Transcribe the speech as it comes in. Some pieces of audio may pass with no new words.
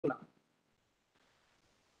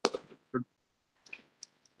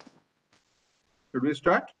Should we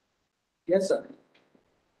start? Yes, sir.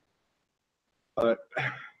 Uh,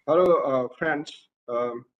 Hello, friends.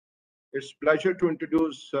 It's pleasure to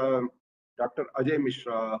introduce Dr. Ajay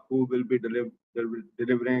Mishra, who will be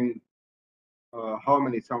delivering how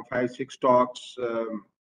many? Some five, six talks in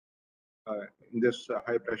this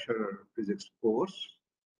high pressure physics course.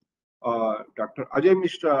 Dr. Ajay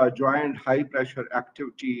Mishra joined high pressure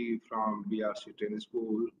activity from BRC Training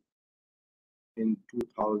School in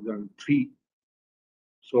 2003.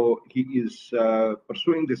 So he is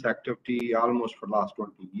pursuing this activity almost for the last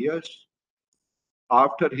 20 years.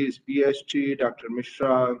 After his PhD, Dr.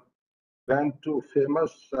 Mishra went to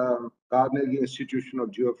famous Carnegie Institution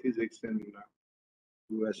of Geophysics in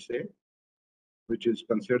USA, which is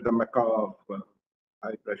considered the mecca of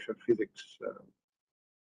high pressure physics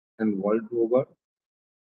and world over.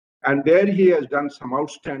 And there he has done some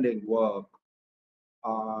outstanding work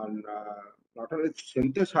on not only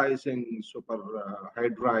synthesizing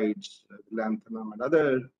superhydrides, lanthanum, and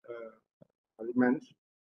other elements,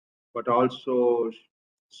 but also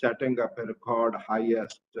setting up a record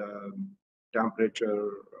highest temperature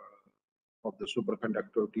of the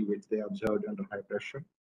superconductivity which they observed under high pressure.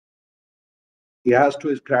 He has, to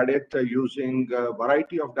his credit, using a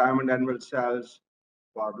variety of diamond anvil cells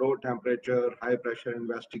for low temperature, high pressure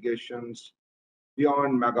investigations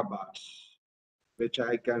beyond megabars, which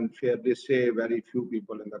I can fairly say very few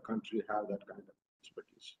people in the country have that kind of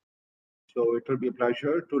expertise. So it will be a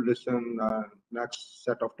pleasure to listen next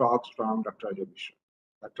set of talks from Dr. Ajay Mishra.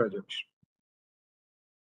 Dr. Ajay Mishra.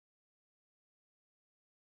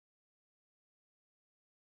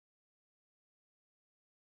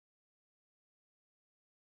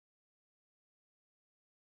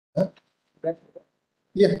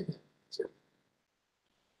 Yeah.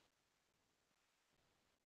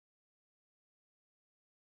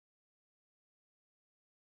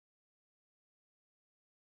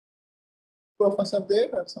 Professor there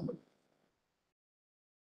or somebody?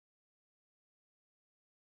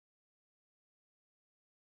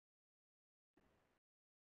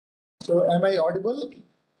 So am I audible?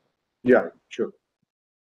 Yeah, sure.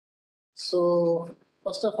 So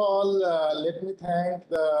first of all, let me thank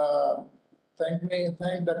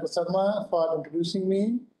Dr. Sharma for introducing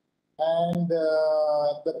me, and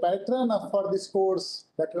the patron for this course,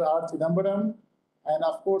 Dr. R. Chidambaram, and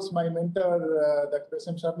of course my mentor, Dr. S.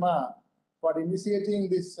 M. Sharma, for initiating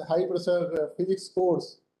this high pressure physics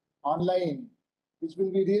course online, which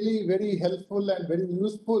will be really very helpful and very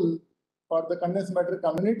useful for the condensed matter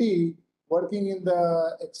community working in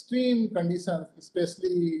the extreme conditions,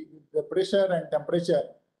 especially the pressure and temperature,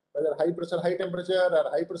 whether high pressure, high temperature, or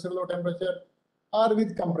high pressure, low temperature, or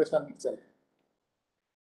with compression itself.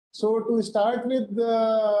 So to start with,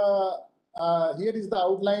 here is the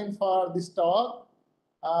outline for this talk.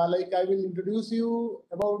 Like I will introduce you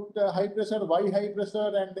about high pressure, why high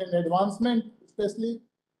pressure, and then advancement, especially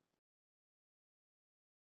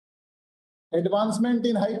advancement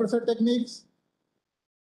in high pressure techniques.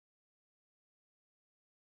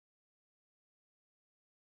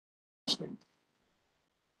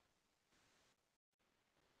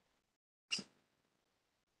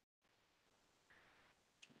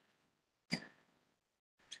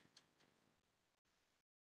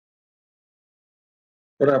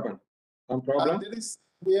 What happened? Some problem?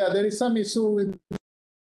 There is some issue with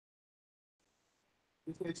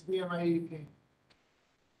this HDMI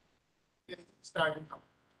starting now.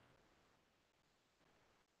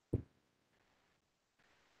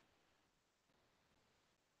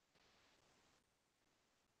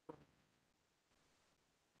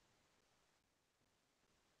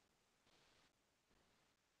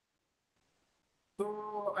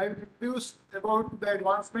 So I introduced about the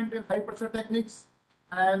advancement in high pressure techniques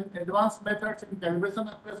and advanced methods in calibration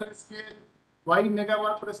of pressure scale, why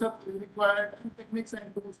megawatt pressure is required, and techniques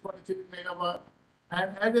and tools for achieving megawatt.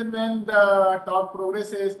 And as and when the talk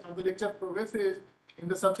progresses or the lecture progresses, in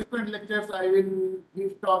the subsequent lectures, I will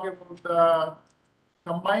give talk about the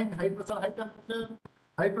combined high pressure, high temperature,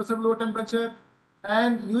 high pressure, low temperature,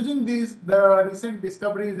 and using these, the recent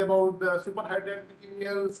discoveries about the superhydrate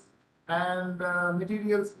materials and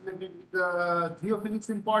materials related to the geophysics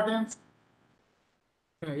importance.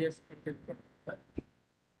 Yes.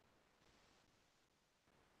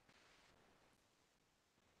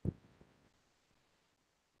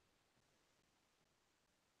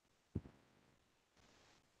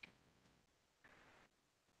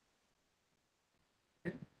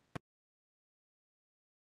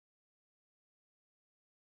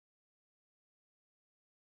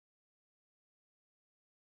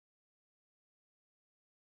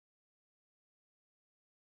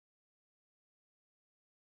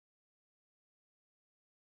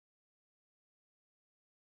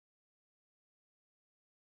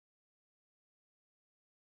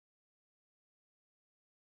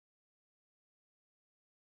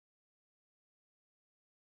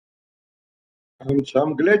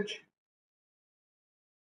 Some glitch.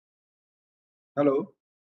 Hello.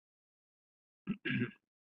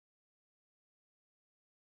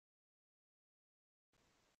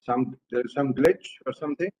 There's some glitch or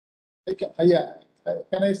something. Yeah.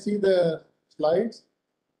 Can I see the slides?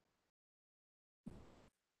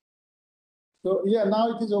 So yeah,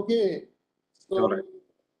 now it is okay. So, All right.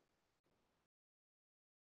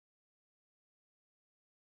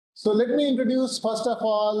 so let me introduce first of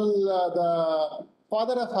all the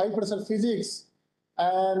father of high pressure physics,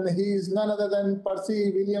 and he is none other than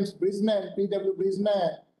Percy Williams Brisbane, P.W.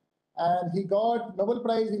 Brisbane, and he got Nobel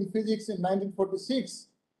Prize in Physics in 1946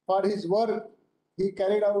 for his work he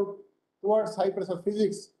carried out towards high pressure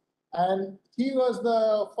physics, and he was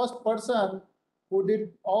the first person who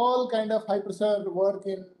did all kind of high pressure work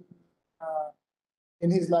in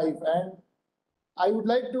his life. And I would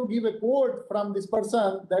like to give a quote from this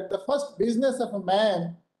person that the first business of a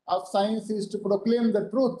man of science is to proclaim the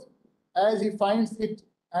truth as he finds it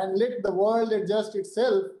and let the world adjust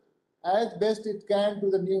itself as best it can to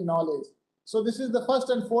the new knowledge. So this is the first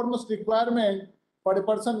and foremost requirement for a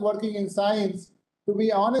person working in science, to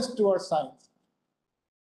be honest towards science.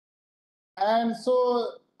 And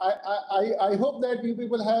so I hope that you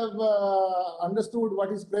people have understood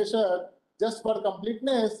what is pressure. Just for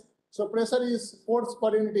completeness, so pressure is force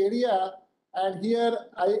per unit area, and here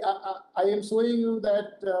I am showing you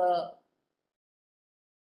that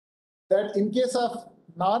that in case of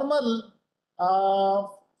normal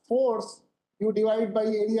force, you divide by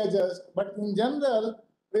area just, but in general,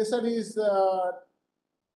 pressure is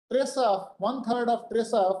trace of 1/3 of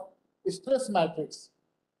trace of stress matrix.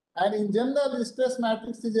 And in general, stress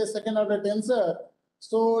matrix is a second order tensor.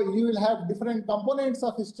 So you will have different components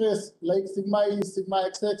of stress like sigma E, sigma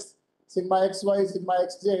XX, sigma XY, sigma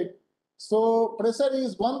XZ. So pressure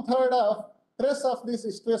is 1/3 of trace of this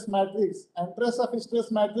stress matrix, and trace of stress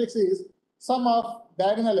matrix is sum of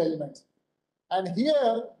diagonal elements. And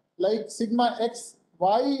here, like sigma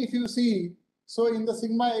XY, if you see, so in the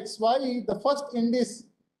sigma XY, the first index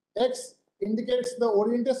X indicates the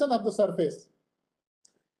orientation of the surface.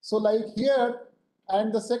 So like here,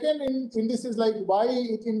 and the second index is like Y,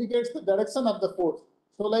 it indicates the direction of the force.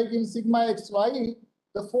 So like in sigma XY,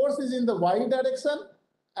 the force is in the Y direction,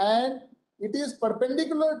 and it is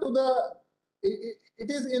perpendicular to the, it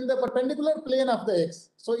is in the perpendicular plane of the X.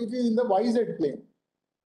 So it is in the YZ plane.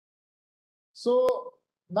 So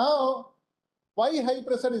now, why high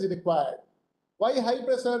pressure is required? Why high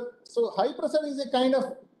pressure? So high pressure is a kind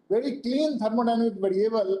of very clean thermodynamic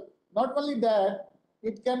variable. Not only that,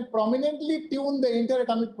 it can prominently tune the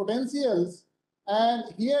interatomic potentials.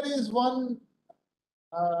 And here is one.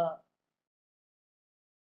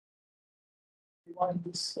 You want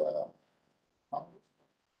this?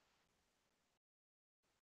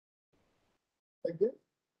 Like this?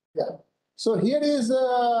 Yeah. So here is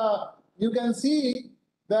you can see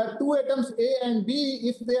the two atoms A and B,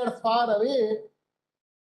 if they are far away.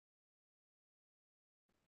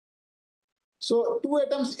 So two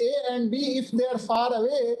atoms A and B, if they are far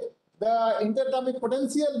away, the interatomic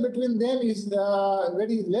potential between them is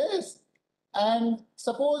very less. And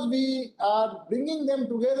suppose we are bringing them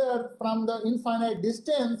together from the infinite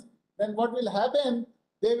distance, then what will happen?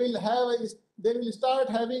 They will start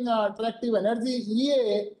having attractive energy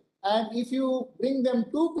EA, and if you bring them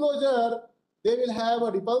too closer, they will have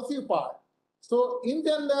a repulsive part. So in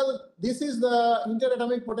general, this is the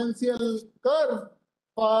interatomic potential curve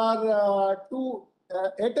for two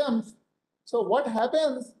atoms. So what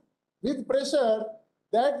happens with pressure,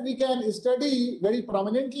 that we can study very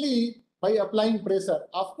prominently by applying pressure.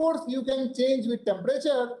 Of course, you can change with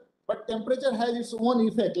temperature, but temperature has its own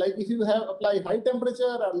effect. Like if you have apply high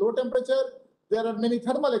temperature or low temperature, there are many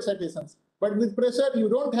thermal excitations. But with pressure, you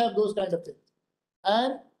don't have those kind of things.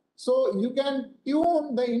 And so you can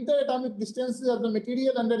tune the interatomic distances of the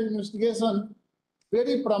material under investigation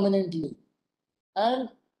very prominently. And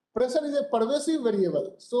pressure is a pervasive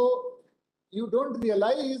variable. So you don't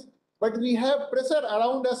realize, but we have pressure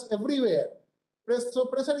around us everywhere. So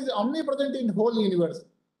pressure is omnipresent in whole universe.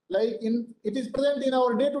 Like it is present in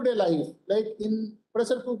our day-to-day life. Like in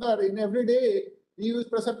pressure cooker, in every day, we use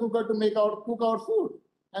pressure cooker to cook our food.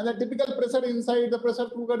 And the typical pressure inside the pressure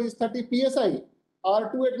cooker is 30 psi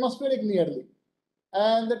or 2 atmospheric nearly.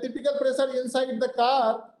 And the typical pressure inside the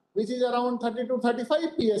car, which is around 30 to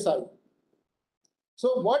 35 psi.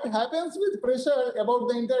 So what happens with pressure about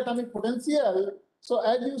the interatomic potential? So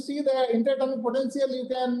as you see the interatomic potential, you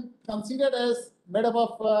can consider as made up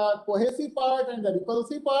of cohesive part and the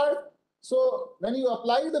repulsive part. So when you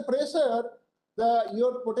apply the pressure,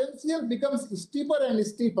 your potential becomes steeper and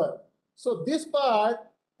steeper. So this part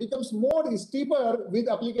becomes more steeper with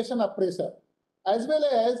application of pressure, as well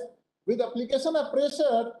as with application of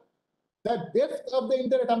pressure, the depth of the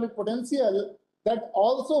interatomic potential, that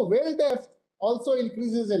also well depth also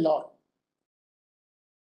increases a lot.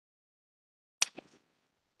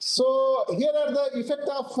 So here are the effect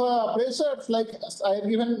of pressures. Like I have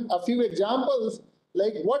given a few examples,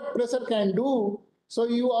 like what pressure can do. So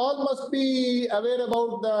you all must be aware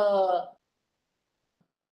about the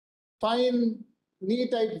fine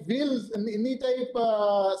knee-type wheels, knee-type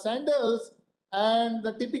sandals, and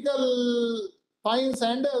the typical fine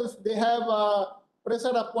sandals, they have a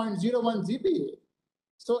pressure of 0.01 GPa.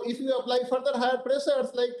 So if you apply further higher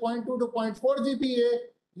pressures like 0.2 to 0.4 GPa,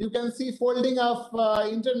 you can see folding of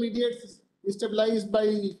intermediates stabilized by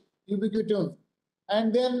ubiquitin.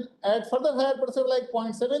 And then at further higher pressure like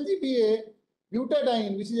 0.7 GPa,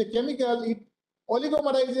 butadiene, which is a chemical, it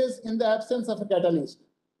oligomerizes in the absence of a catalyst.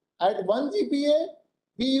 At 1 GPa,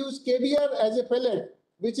 we use KBr as a pellet,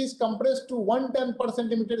 which is compressed to 1 ton per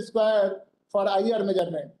centimeter square for IR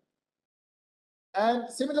measurement. And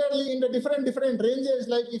similarly, in the different ranges,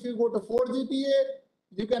 like if you go to 4 GPa,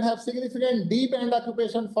 you can have significant deep end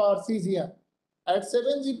occupation for cesium. At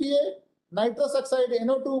 7 GPa, nitrous oxide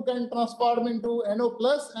NO2 can transform into NO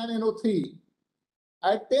plus and NO3.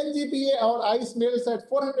 At 10 GPa, our ice melts at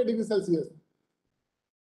 400 degrees Celsius.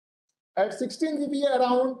 At 16 GPa,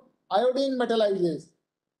 around iodine metallizes.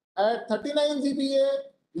 At 39 GPa,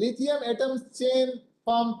 lithium atoms chain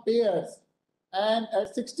form pairs. And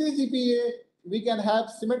at 60 GPa, we can have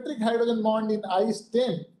symmetric hydrogen bond in ice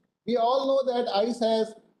 10. We all know that ice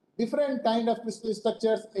has different kind of crystal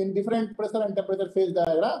structures in different pressure and temperature phase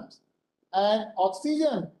diagrams. And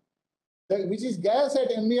oxygen, which is gas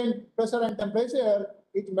at ambient pressure and temperature,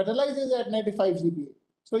 it metallizes at 95 GPa.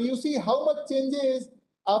 So you see how much changes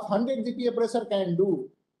of 100 GPa pressure can do.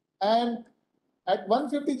 And at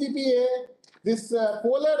 150 GPa, this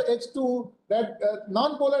polar H2, that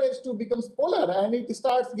non-polar H2 becomes polar and it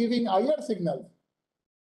starts giving IR signals.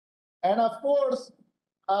 And of course,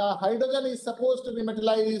 hydrogen is supposed to be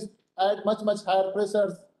metallized at much higher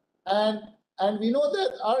pressures. And we know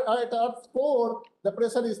that at Earth's core, the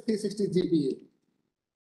pressure is 360 GPa.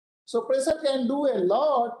 So pressure can do a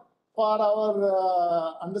lot for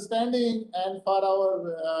our understanding and for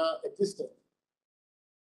our existence.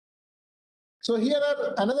 So here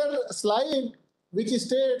are another slide which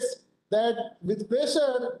states that with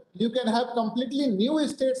pressure, you can have completely new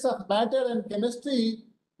states of matter and chemistry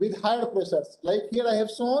with higher pressures. Like here I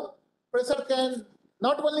have shown, pressure can,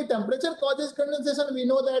 not only temperature causes condensation, we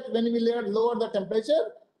know that when we lower the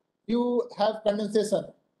temperature, you have condensation.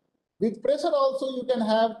 With pressure also, you can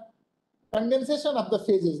have condensation of the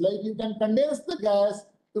phases, like you can condense the gas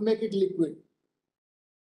to make it liquid.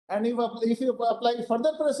 And if you apply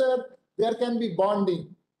further pressure, there can be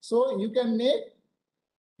bonding. So you can make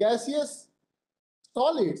gaseous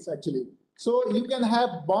solids actually. So you can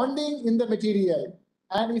have bonding in the material.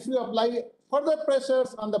 And if you apply further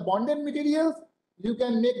pressures on the bonded materials, you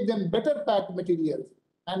can make them better packed materials.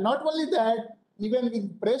 And not only that, even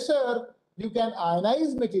with pressure, you can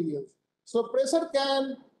ionize materials. So pressure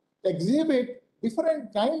can exhibit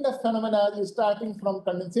different kind of phenomena, starting from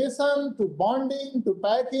condensation to bonding to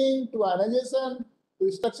packing to ionization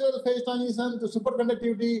to structural phase transition to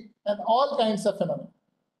superconductivity and all kinds of phenomena.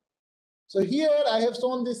 So here I have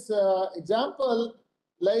shown this example,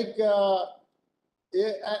 like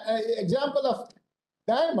example of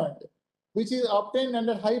diamond, which is obtained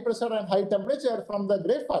under high pressure and high temperature from the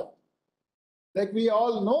graphite. Like we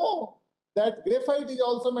all know that graphite is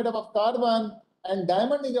also made up of carbon and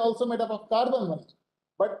diamond is also made up of carbon.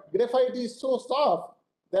 But graphite is so soft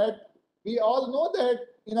that we all know that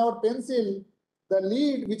in our pencil, the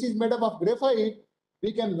lead which is made up of graphite,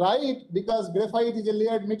 we can write because graphite is a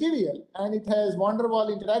layered material and it has van der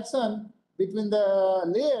Waals interaction between the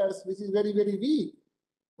layers, which is very weak.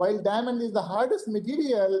 While diamond is the hardest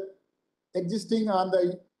material existing on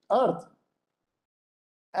the earth.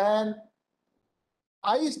 And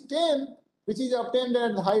ice 10, which is obtained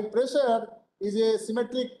at high pressure, is a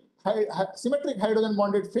symmetric hydrogen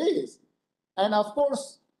bonded phase. And of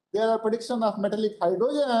course, there are prediction of metallic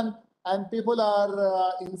hydrogen and people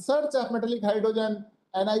are in search of metallic hydrogen.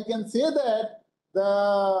 And I can say that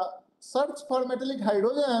the search for metallic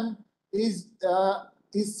hydrogen is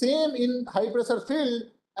same in high pressure field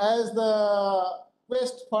as the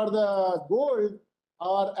quest for the gold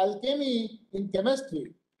or alchemy in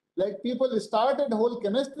chemistry. Like people started whole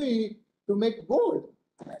chemistry to make gold.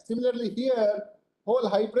 Similarly here, whole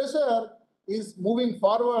high pressure is moving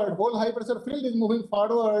forward, whole high pressure field is moving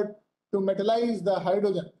forward to metallize the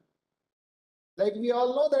hydrogen. Like we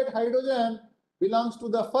all know that hydrogen belongs to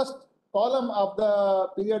the first column of the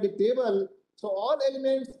periodic table. So all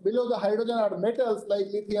elements below the hydrogen are metals like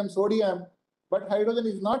lithium, sodium, but hydrogen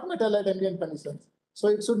is not metal at ambient conditions. So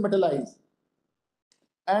it should metallize.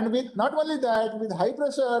 And with not only that, with high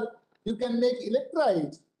pressure, you can make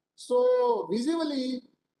electrides. So visually,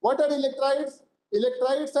 what are electrides?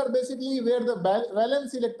 Electrides are basically where the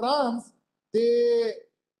valence electrons, they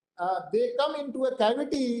come into a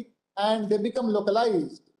cavity and they become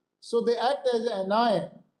localized. So they act as an anion.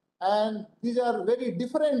 And these are very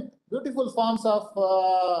different, beautiful forms of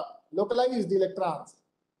localized electrons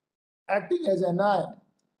acting as an anion.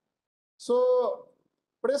 So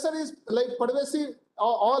pressure is like pervasive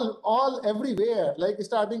all everywhere, like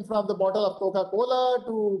starting from the bottle of Coca-Cola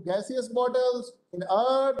to gaseous bottles in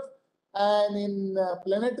Earth and in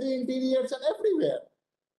planetary interiors and everywhere.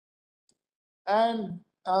 And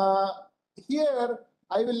here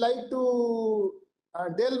I will like to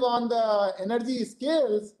delve on the energy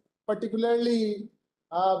scales, particularly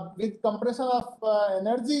with compression of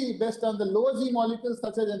energy based on the low G molecules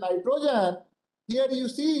such as nitrogen. Here you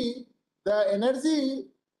see the energy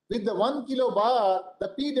with the 1 kilobar, the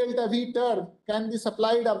P delta V term can be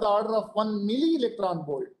supplied of the order of 1 milli electron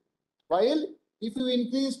volt. While if you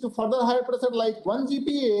increase to further higher pressure like 1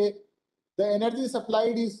 GPa, the energy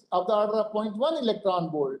supplied is of the order of 0.1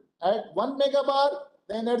 electron volt. At 1 megabar,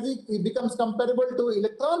 the energy becomes comparable to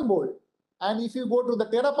electron volt. And if you go to the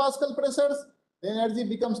terapascal pressures, the energy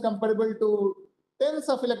becomes comparable to tens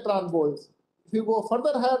of electron volts. If you go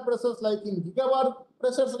further higher pressures like in gigabar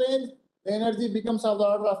pressures range, the energy becomes of the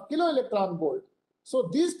order of kilo electron volt. So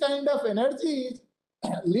these kind of energies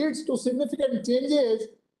leads to significant changes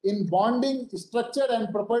in bonding structure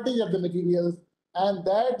and properties of the materials, and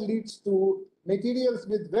that leads to materials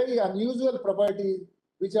with very unusual properties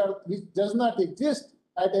which does not exist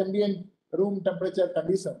at ambient room temperature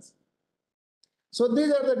conditions. So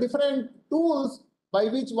these are the different tools by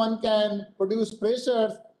which one can produce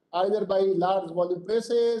pressures, either by large volume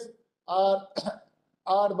presses or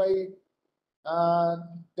by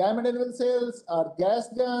diamond anvil cells or gas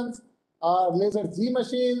guns or laser G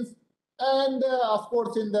machines, and of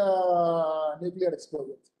course in the nuclear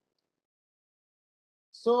explosions.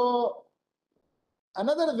 So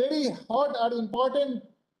another very hot or important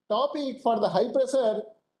topic for the high pressure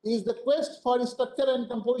is the quest for structure and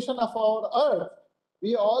composition of our Earth.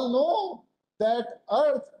 We all know that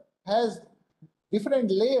Earth has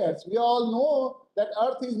different layers. We all know that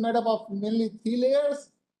Earth is made up of mainly 3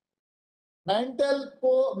 layers: mantle,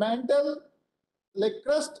 like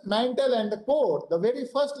crust, mantle, and the core. The very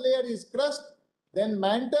first layer is crust, then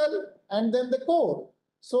mantle, and then the core.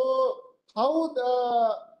 So how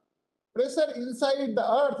the pressure inside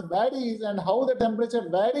the Earth varies and how the temperature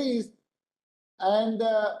varies and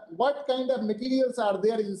what kind of materials are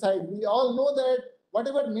there inside. We all know that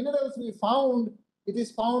whatever minerals we found, it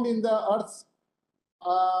is found in the Earth's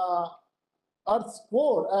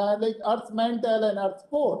core, like Earth's mantle and Earth's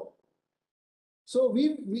core. So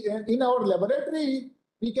we in our laboratory,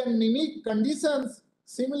 we can mimic conditions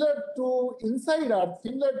similar to inside Earth,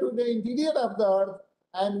 similar to the interior of the Earth,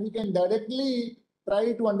 and we can directly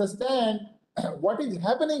try to understand what is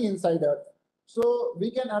happening inside Earth. So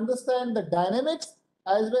we can understand the dynamics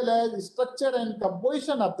as well as structure and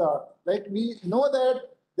composition of the Earth. Like we know that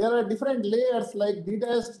there are different layers like D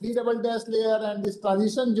double dash layer and this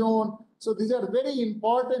transition zone. So these are very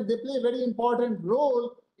important. They play a very important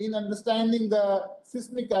role in understanding the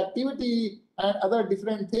seismic activity and other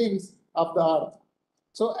different things of the Earth.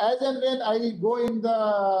 So as and when I go in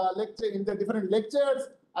the lecture, in the different lectures,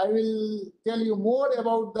 I will tell you more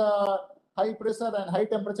about the high pressure and high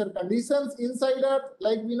temperature conditions inside Earth.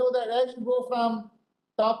 Like we know that as you go from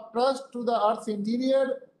top crust to the Earth's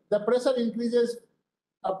interior, the pressure increases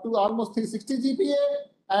up to almost 360 GPa,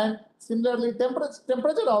 and similarly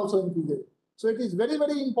temperature also increases. So it is very,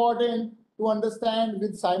 very important to understand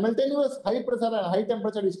with simultaneous high pressure and high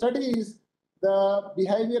temperature studies the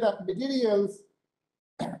behavior of materials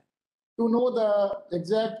to know the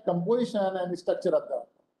exact composition and structure of them.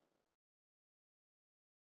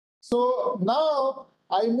 So now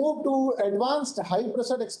I move to advanced high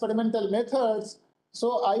pressure experimental methods.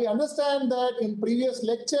 So I understand that in previous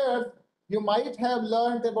lectures, you might have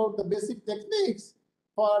learned about the basic techniques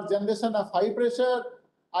for generation of high pressure.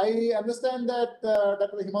 I understand that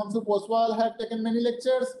Dr. Himanshu Poswal have taken many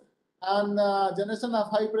lectures on generation of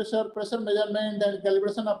high pressure, pressure measurement, and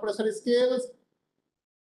calibration of pressure scales.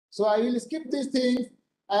 So I will skip these things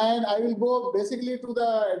and I will go basically to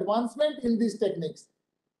the advancement in these techniques.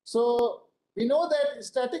 So we know that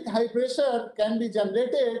static high pressure can be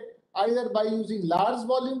generated either by using large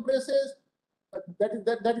volume presses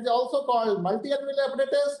that is also called multi-annual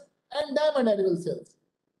apparatus and diamond annual cells.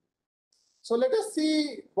 So let us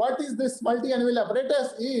see what is this multi-annual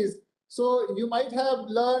apparatus is. So you might have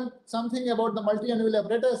learned something about the multi-annual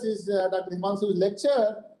apparatus is Dr. Himanshu's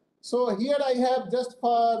lecture. So here I have, just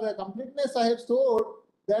for completeness, I have stored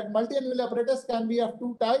that multi-annual apparatus can be of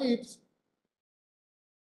two types.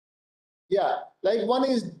 Yeah, like one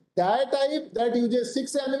is dia type that uses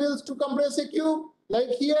 6 annuals to compress a cube. Like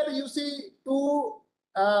here you see two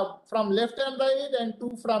from left and right, and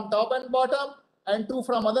two from top and bottom, and two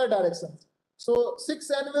from other directions. So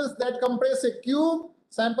 6 annuals that compress a cube,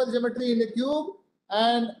 sample geometry in a cube,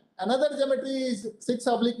 and another geometry is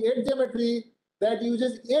 6/8 geometry that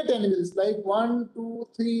uses 8 annuals, like 1, 2,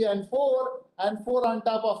 3, and 4, and 4 on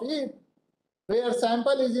top of it, where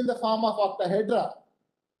sample is in the form of octahedra.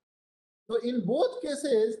 So in both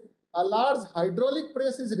cases, a large hydraulic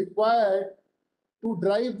press is required to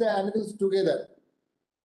drive the anvils together.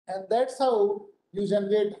 And that's how you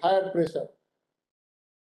generate higher pressure.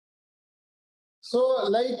 So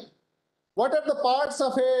like, what are the parts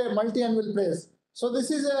of a multi-annual press? So this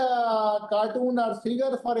is a cartoon or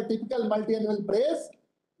figure for a typical multi-annual press,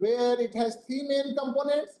 where it has 3 main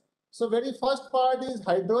components. So very first part is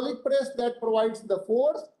hydraulic press that provides the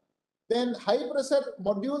force. Then high pressure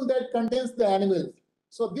module that contains the anvils.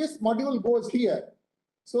 So this module goes here.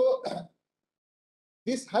 So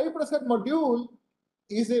this high pressure module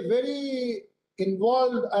is a very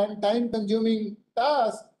involved and time consuming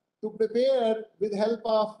task to prepare with help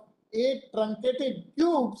of 8 truncated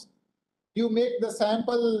cubes. You make the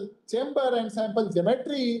sample chamber and sample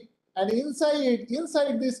geometry, and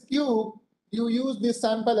inside this cube, you use this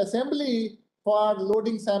sample assembly for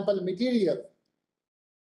loading sample material.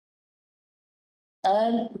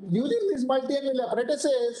 And using these multi-annual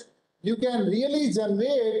apparatuses, you can really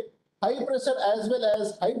generate high pressure as well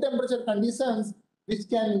as high temperature conditions, which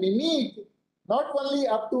can mimic not only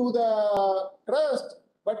up to the crust,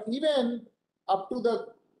 but even up to the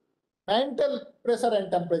mantle pressure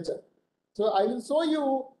and temperature. So I will show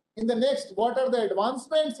you in the next what are the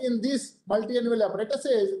advancements in these multi-annual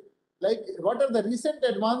apparatuses, like what are the recent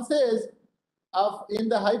advances in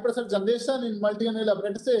the high pressure generation in multi-annual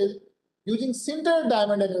apparatuses using sintered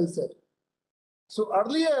diamond annual cell. So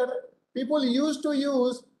earlier, people used to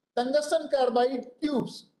use tungsten carbide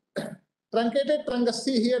tubes, truncated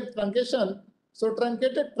see here truncation. So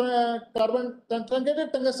truncated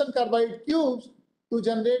tungsten carbide tubes to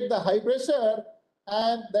generate the high pressure.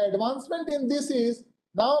 And the advancement in this is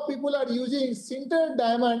now people are using sintered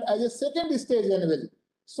diamond as a second stage anvil.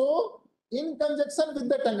 So in conjunction with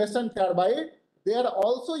the tungsten carbide, they are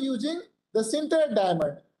also using the sintered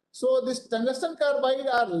diamond. So this tungsten carbide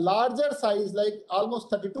are larger size, like almost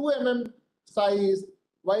 32 mm size,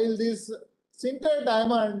 while this sintered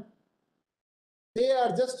diamond, they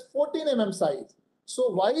are just 14 mm size.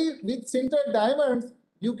 So why with sintered diamonds,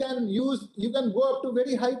 you can go up to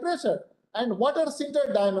very high pressure. And what are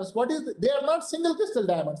sintered diamonds? They are not single crystal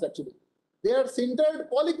diamonds actually. They are sintered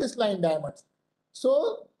polycrystalline diamonds.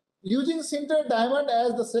 So using sintered diamond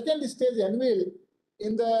as the second stage anvil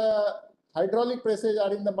in the hydraulic presses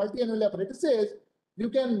or in the multi-annual apparatuses, you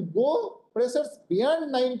can go pressures beyond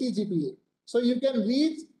 90 GPa. So you can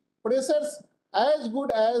reach pressures as good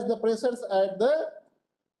as the pressures at the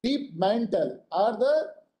deep mantle or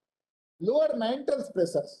the lower mantles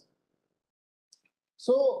pressures.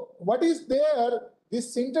 So what is there?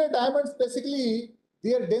 These sintered diamonds, basically,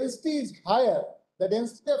 their density is higher. The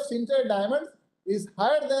density of sintered diamonds is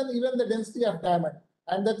higher than even the density of diamond.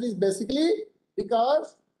 And that is basically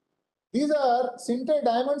because these sintered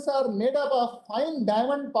diamonds are made up of fine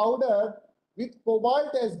diamond powder with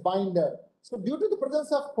cobalt as binder. So due to the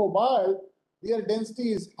presence of cobalt, their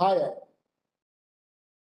density is higher.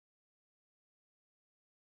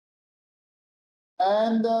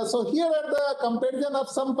 And so here are the comparison of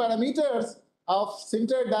some parameters of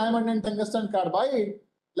sintered diamond and tungsten carbide.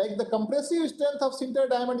 Like the compressive strength of sintered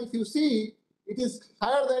diamond, if you see, it is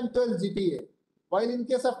higher than 12 GPa. While in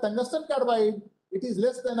case of tungsten carbide, it is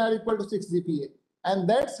less than or equal to 6 GPa. And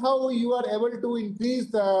that's how you are able to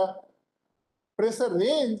increase the pressure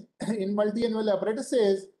range in multi-annual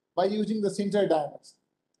apparatuses by using the sintered diamonds.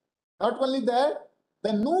 Not only that,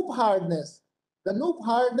 the Knoop hardness. The Knoop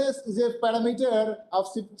hardness is a parameter of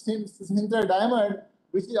sintered diamond,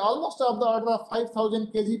 which is almost of the order of 5,000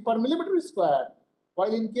 kg per millimeter square.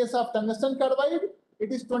 While in case of tungsten carbide,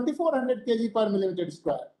 it is 2,400 kg per millimeter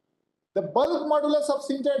square. The bulk modulus of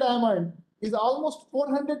sintered diamond is almost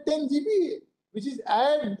 410 GPa, which is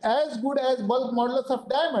as good as bulk modulus of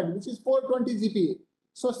diamond, which is 420 GPa.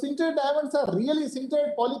 So sintered diamonds are really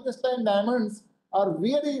sintered polycrystalline diamonds are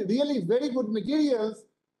really very good materials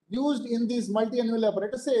used in these multi-annual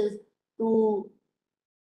apparatuses to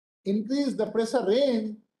increase the pressure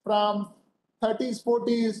range from 30s,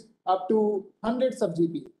 40s up to hundreds of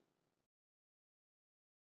GPa.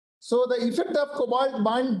 So the effect of cobalt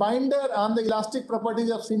binder on the elastic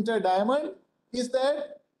properties of sintered diamond is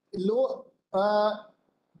that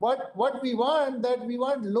what we want, that we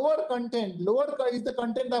want lower content. Lower is the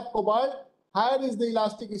content of cobalt, higher is the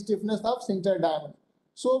elastic stiffness of sintered diamond.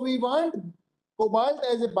 So we want cobalt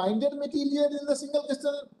as a binder material in the single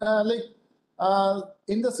crystal,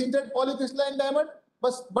 in the sintered polycrystalline diamond,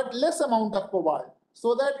 but less amount of cobalt,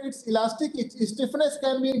 so that its elastic stiffness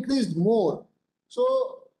can be increased more.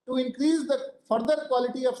 So to increase the further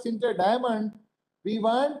quality of sintered diamond, we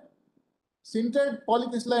want sintered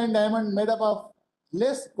polycrystalline diamond made up of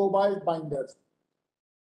less cobalt binders.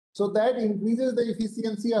 So that increases the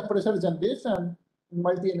efficiency of pressure generation in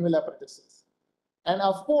multi-annual apparatuses. And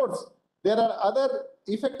of course, there are other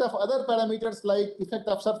effect of other parameters like effect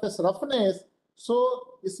of surface roughness.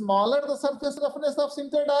 So smaller the surface roughness of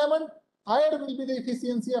sintered diamond, higher will be the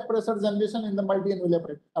efficiency of pressure generation in the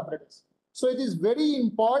multi-annual apparatus. So it is very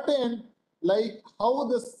important, like how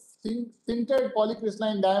the sintered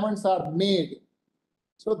polycrystalline diamonds are made.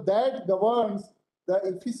 So that governs the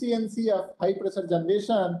efficiency of high pressure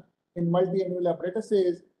generation in multi-annual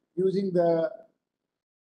apparatuses using the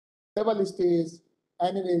double stage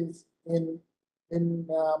annuals in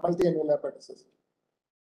multi-annual apparatuses.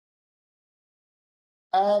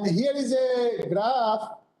 And here is a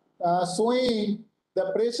graph showing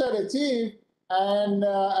the pressure achieved, and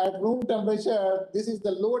at room temperature, this is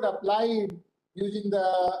the load applied using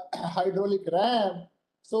the hydraulic ram.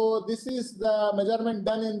 So this is the measurement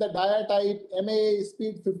done in the dia type MA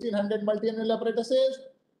speed 1500 multi-annual apparatuses.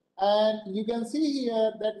 And you can see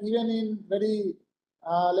here that even in very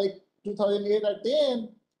like 2008 or 10,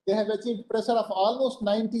 they have achieved pressure of almost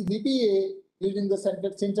 90 GPa using the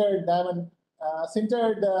sintered diamond,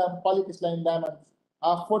 sintered polycrystalline diamonds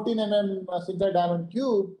of 14 mm sintered diamond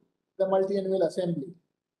cube, the multi-annual assembly.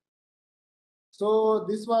 So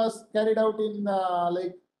this was carried out in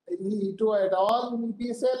like Ito et al. In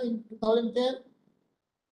EPSL in 2010.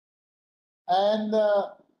 And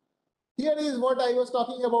here is what I was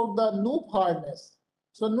talking about, the Knoop hardness.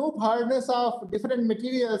 So Knoop hardness of different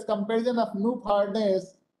materials, comparison of Knoop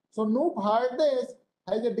hardness. So Knoop hardness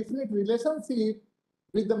has a definite relationship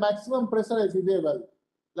with the maximum pressure achievable.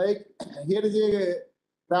 Like here is a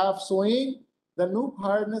graph showing the Knoop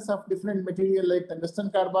hardness of different material like tungsten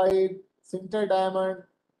carbide, sintered diamond,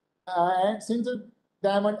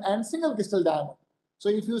 and single crystal diamond. So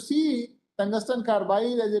if you see tungsten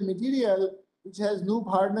carbide as a material which has Knoop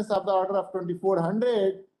hardness of the order of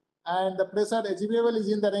 2400, and the pressure achievable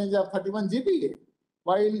is in the range of 31 GPa.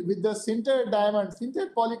 While with the sintered diamond,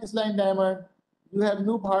 sintered polycrystalline diamond, you have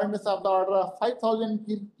Knoop hardness of the order of 5000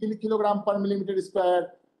 kilogram per millimeter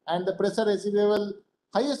square, and the pressure achievable,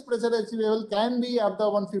 highest pressure achievable can be up to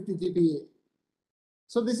 150 GPa.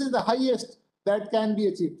 So this is the highest that can be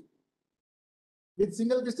achieved. With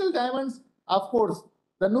single crystal diamonds, of course,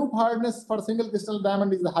 the Knoop hardness for single crystal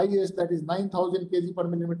diamond is the highest, that is 9000 kg per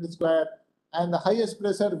millimeter square, and the highest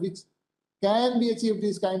pressure which can be achieved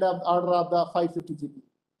is kind of order of the 550 GPa.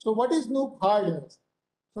 So what is Knoop hardness?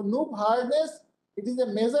 So Knoop hardness, it is a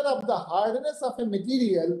measure of the hardness of a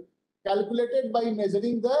material calculated by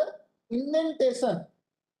measuring the indentation.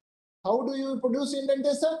 How do you produce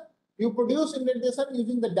indentation? You produce indentation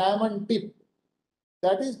using the diamond tip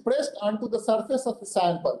that is pressed onto the surface of the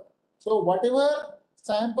sample. So whatever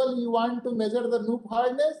sample you want to measure the Knoop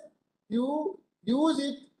hardness, you use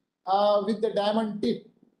it with the diamond tip,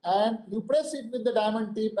 and you press it with the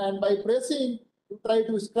diamond tip, and by pressing, you try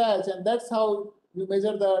to scratch, and that's how you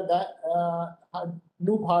measure the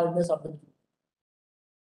Knoop hardness of the material.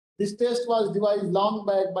 This test was devised long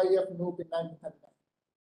back by F. Knoop in 1939.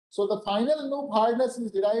 So the final Knoop hardness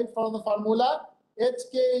is derived from the formula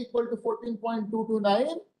HK equal to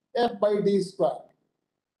 14.229 F by D square,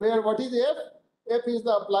 where what is F? F is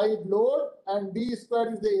the applied load and D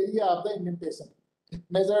square is the area of the indentation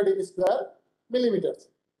measured in square millimeters.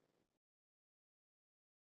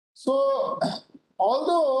 So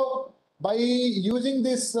although by using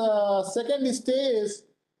this second stage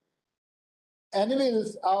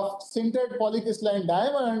annuals of sintered polycrystalline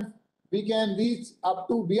diamond, we can reach up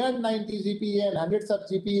to beyond 90 GPa and hundreds of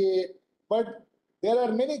GPa, but there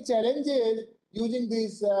are many challenges using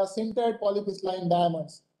these sintered polycrystalline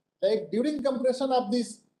diamonds. Like during compression of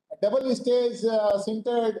this double stage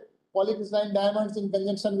sintered polycrystalline diamonds in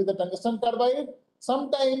conjunction with the tungsten carbide,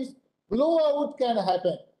 sometimes blowout can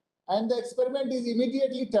happen and the experiment is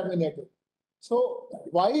immediately terminated. So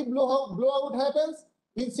why blowout happens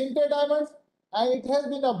in sintered diamonds? And it has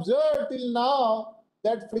been observed till now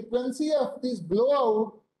that frequency of this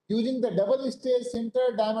blowout using the double stage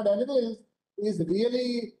sintered diamond anvils is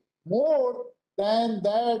really more than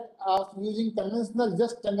that of using conventional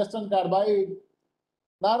just tungsten carbide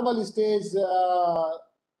normal stage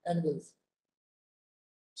anvils.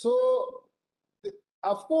 So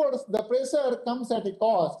of course, the pressure comes at a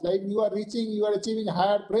cost. Like you are achieving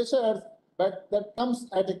higher pressures, but that comes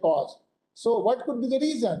at a cost. So what could be the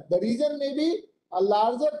reason? The reason may be a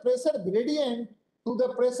larger pressure gradient to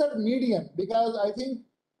the pressure medium, because I think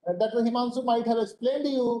Dr. Himanshu might have explained to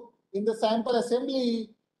you in the sample assembly,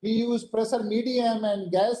 we use pressure medium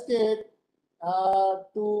and gasket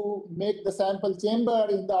to make the sample chamber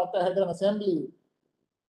in the octahedron assembly.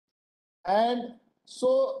 And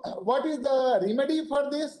so what is the remedy for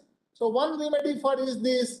this? So one remedy for is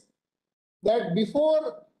this, that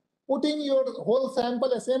before putting your whole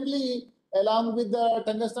sample assembly along with the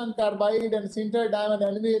tungsten carbide and sintered diamond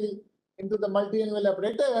anvil into the multi-anvil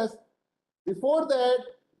apparatus, before that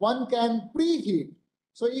one can preheat.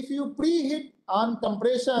 So if you preheat on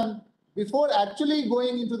compression before actually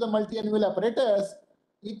going into the multi-anvil apparatus,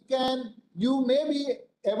 you may be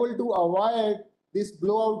able to avoid this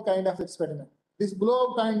blowout kind of experiment, this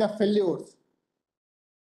blowout kind of failures.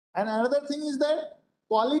 And another thing is that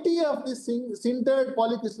quality of the sintered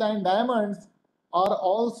polycrystalline diamonds are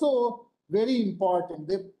also very important.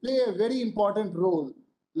 They play a very important role.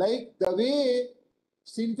 Like the way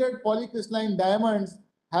sintered polycrystalline diamonds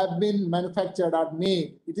have been manufactured or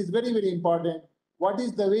made, it is very, very important. What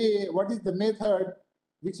is the method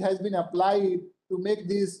which has been applied to make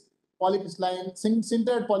these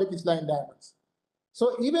sintered polycrystalline diamonds?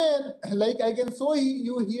 So even like I can show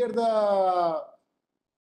you here the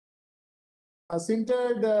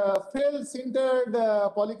failed sintered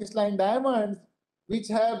polycrystalline diamonds which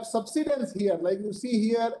have subsidence here. Like you see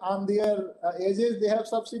here on their edges, they have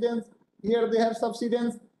subsidence. Here they have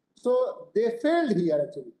subsidence. So they failed here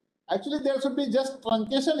actually. Actually, there should be just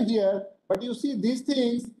truncation here, but you see these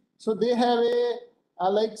things, so they have a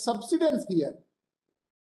like subsidence here.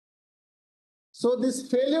 So this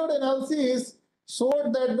failure analysis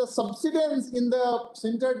showed that the subsidence in the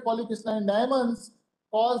sintered polycrystalline diamonds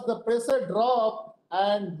caused the pressure drop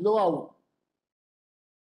and blowout.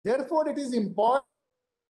 Therefore, it is important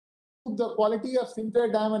to the quality of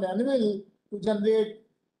sintered diamond anvil to generate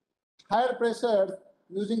higher pressure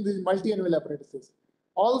using these multi-anvil apparatuses.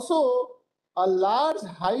 Also, a large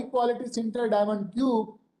high-quality sintered diamond cube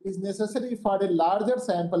is necessary for a larger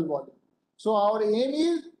sample volume. So our aim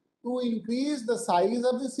is to increase the size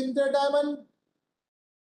of the sintered diamond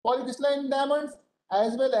polycrystalline diamonds,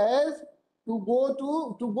 as well as to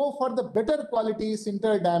go for the better quality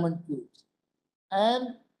sintered diamond cubes.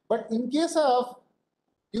 But in case of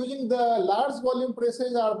using the large volume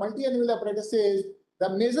presses or multi-anvil apparatuses, the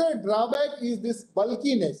major drawback is this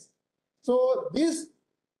bulkiness. So these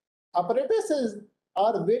apparatuses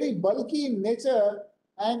are very bulky in nature,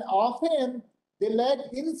 and often they lack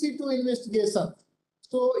in situ investigation.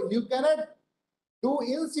 So you cannot do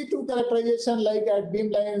in situ characterization like at beam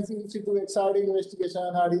lines, in situ XRD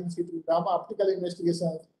investigation, or in situ gamma optical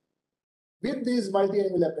investigations with these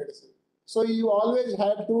multi-anvil apparatuses. So you always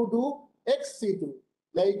have to do ex situ,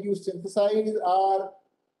 like you synthesize or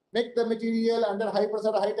make the material under high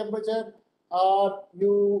pressure, high temperature, or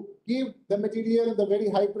you give the material the very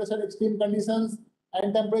high pressure, extreme conditions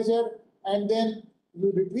and temperature, and then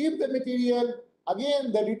you retrieve the material.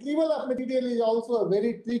 Again, the retrieval of material is also a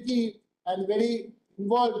very tricky and very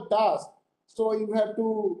involved task. So you have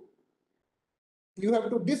to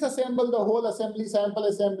disassemble the whole assembly, sample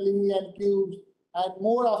assembly and cubes, and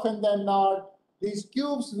more often than not, these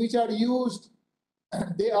cubes which are used,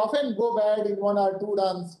 they often go bad in 1 or 2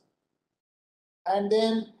 runs. And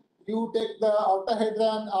then you take the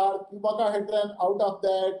octahedron or cuboctahedron out of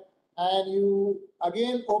that, and you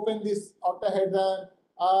again open this octahedron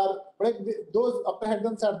or those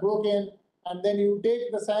octahedrons are broken, and then you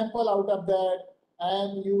take the sample out of that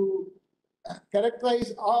and you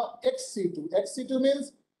characterize ex situ. Ex situ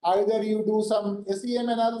means either you do some SEM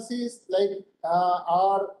analysis like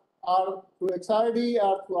or through XRD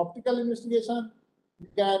or through optical investigation, you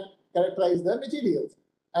can characterize the materials,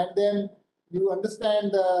 and then you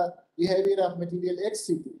understand the behavior of material ex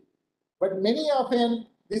situ. But many often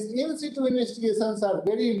these in situ investigations are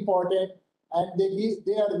very important, and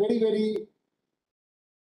they are very, very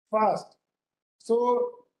fast.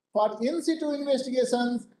 So for in situ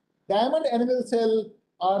investigations, diamond anvil cell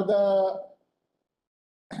are the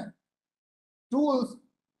tools,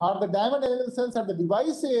 or the diamond anvil cells are the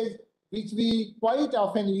devices which we quite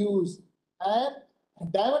often use. And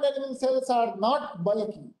diamond anvil cells are not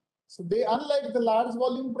bulky. So they, unlike the large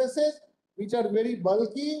volume presses, which are very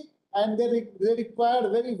bulky and they require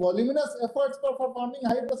very voluminous efforts for performing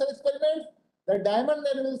high pressure experiments, the diamond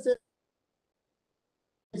anvil cell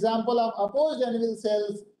example of opposed anvil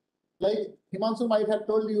cells, like Himanshu might have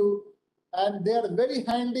told you, and they are very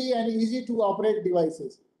handy and easy to operate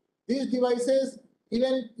devices. These devices,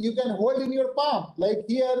 even you can hold in your palm. Like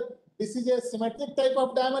here, this is a symmetric type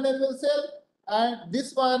of diamond anvil cell, and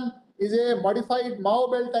this one is a modified Mao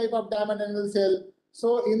belt type of diamond anvil cell.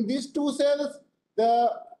 So in these two cells, the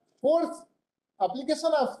force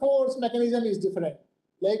application of force mechanism is different.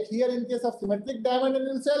 Like here, in case of symmetric diamond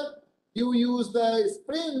anvil cell, you use the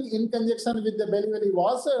spring in conjunction with the belly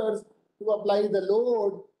washers to apply the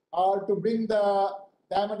load or to bring the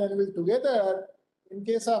diamond anvil together. In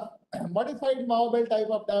case of modified Mao belt type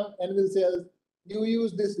of anvil cells, you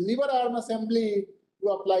use this lever arm assembly to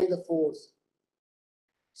apply the force.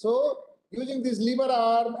 So using this lever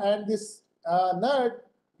arm and this nut,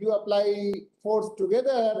 you apply force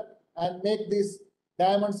together and make these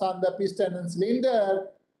diamonds on the piston and cylinder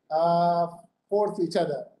force each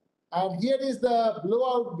other. And here is the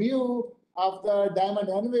blowout view of the diamond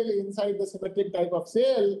anvil inside the symmetric type of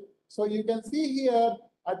cell. So you can see here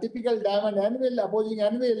a typical diamond anvil, opposing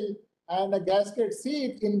anvil, and a gasket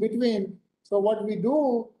seat in between. So what we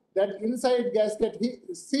do, that inside gasket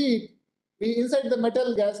seat, inside the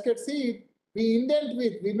metal gasket seat, we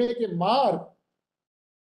make a mark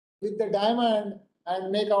with the diamond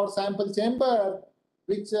and make our sample chamber,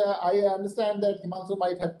 which I understand that Himanshu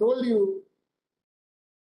might have told you.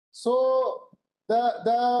 So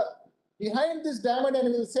the behind this diamond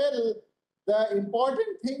anvil cell, the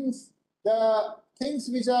important things, the things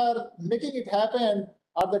which are making it happen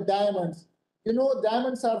are the diamonds. You know,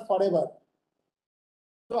 diamonds are forever.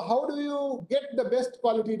 So how do you get the best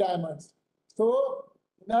quality diamonds? So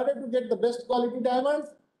in order to get the best quality diamonds,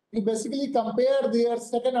 you basically compare their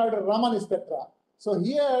second order Raman spectra. So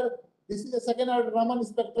here, this is a second order Raman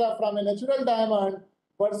spectra from a natural diamond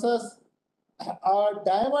versus a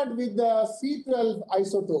diamond with the C12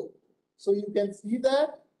 isotope. So you can see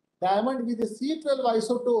that diamond with the C12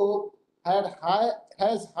 isotope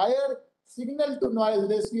has higher signal to noise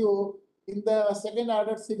ratio in the second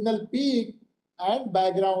order signal peak and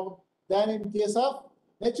background than in case of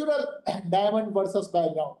natural diamond versus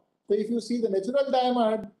background. So if you see the natural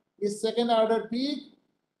diamond is second order peak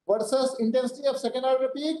versus intensity of second order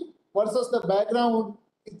peak versus the background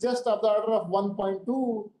is just of the order of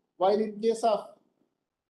 1.2, while in case of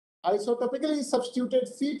isotopically substituted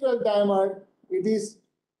C12 diamond, it is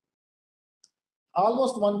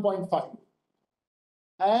almost 1.5.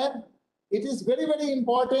 And it is very, very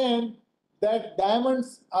important that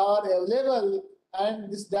diamonds are available,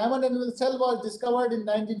 and this diamond anvil cell was discovered in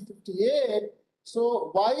 1958.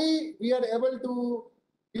 So why we are able to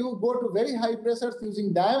go to very high pressures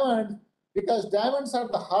using diamonds? Because diamonds are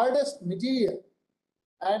the hardest material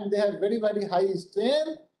and they have very, very high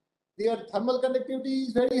strength. Their thermal conductivity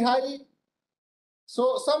is very high.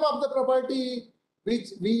 So some of the property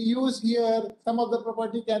which we use here, some of the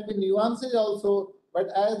property can be nuances also, but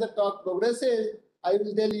as the talk progresses, I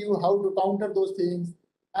will tell you how to counter those things.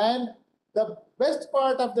 And the best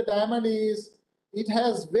part of the diamond is it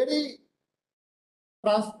has it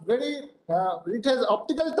has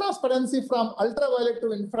optical transparency from ultraviolet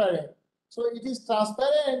to infrared. So it is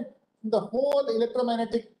transparent in the whole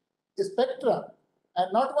electromagnetic spectrum.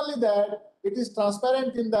 And not only that, it is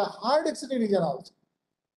transparent in the hard X-ray region also.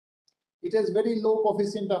 It has very low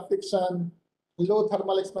coefficient of friction, low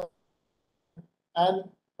thermal expansion. And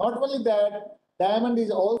not only that, diamond is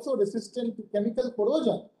also resistant to chemical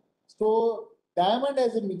corrosion. So diamond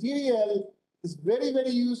as a material is very,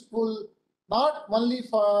 very useful, not only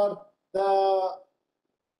for the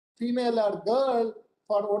female or girl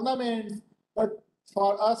for ornaments, but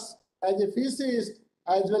for us as a physicist,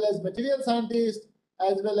 as well as material scientists,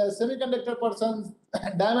 as well as semiconductor persons.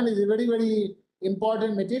 Diamond is a very, very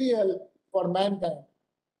important material for mankind.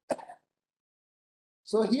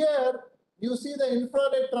 So here you see the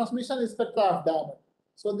infrared transmission spectra of diamond.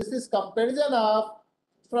 So this is comparison of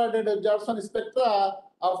infrared absorption spectra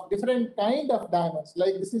of different kind of diamonds.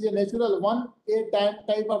 Like this is a natural 1A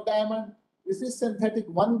type of diamond. This is synthetic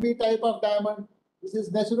 1B type of diamond. This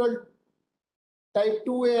is natural type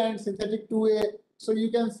 2A and synthetic 2A. So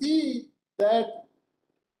you can see that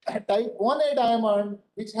type 1A diamond,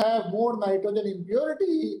 which have more nitrogen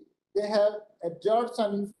impurity, they have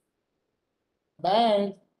absorption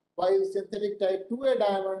bands, while synthetic type 2A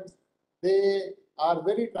diamonds, they are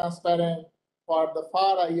very transparent for the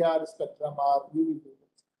far IR spectrum or UV.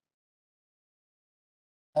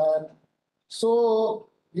 And So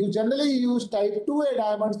you generally use type 2A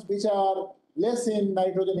diamonds, which are less in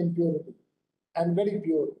nitrogen impurity and very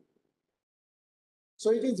pure.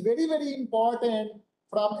 So it is very, very important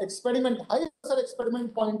from high pressure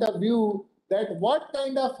experiment point of view, that what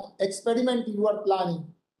kind of experiment you are planning.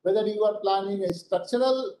 Whether you are planning a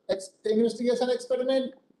structural investigation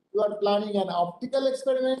experiment, you are planning an optical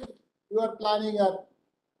experiment, you are planning a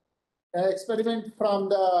experiment from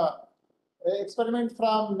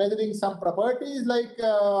measuring some properties like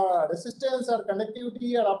resistance or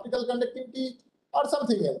conductivity or optical conductivity or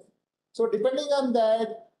something else. So depending on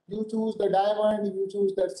that, you choose the diamond, you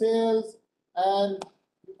choose the cells, and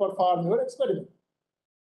you perform your experiment.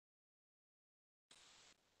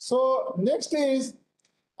 So next is,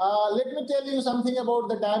 let me tell you something about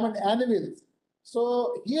the diamond anvils.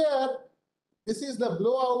 So here, this is the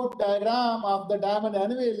blowout diagram of the diamond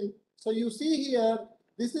anvil. So you see here,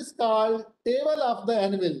 this is called table of the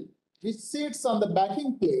anvil, which sits on the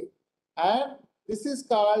backing plate. And this is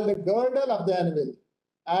called the girdle of the anvil.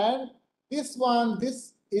 And this is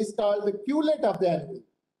called the cullet of the anvil.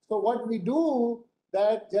 So what we do,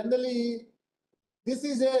 that generally, this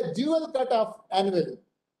is a dual cut of anvil.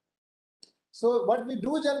 So what we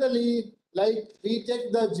do generally, like we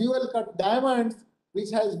take the jewel cut diamonds,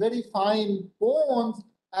 which has very fine bones,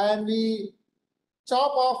 and we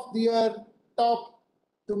chop off their top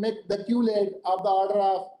to make the cullet of the order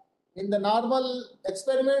of, in the normal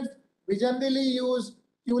experiments, we generally use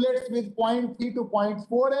cullets with 0.3 to 0.4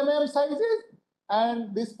 mm sizes,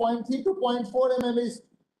 and this 0.3 to 0.4 mm is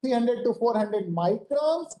 300 to 400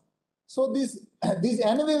 microns. So these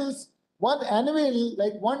anvils, one anvil,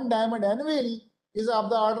 like one diamond anvil, is of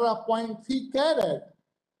the order of 0.3 carat,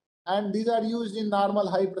 and these are used in normal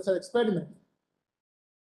high pressure experiments.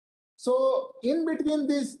 So in between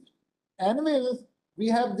these anvils, we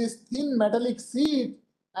have this thin metallic sheet,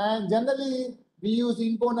 and generally we use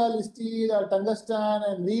inconel steel or tungsten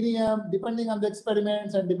and rhenium, depending on the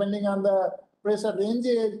experiments and depending on the pressure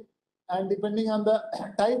ranges, and depending on the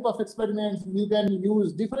type of experiments, you can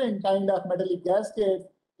use different kind of metallic gaskets.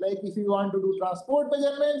 Like if you want to do transport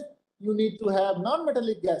measurements, you need to have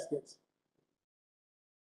non-metallic gaskets.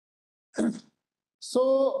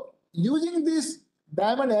 So using this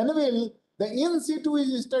diamond anvil, the in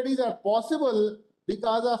situ studies are possible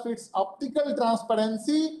because of its optical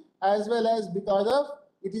transparency, as well as because of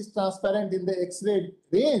it is transparent in the X-ray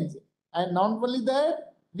range. And not only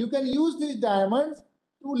that, you can use these diamonds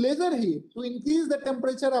to laser heat, to increase the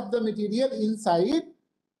temperature of the material inside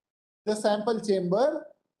the sample chamber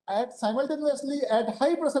at simultaneously at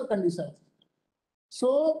high pressure conditions.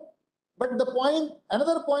 So, but the point,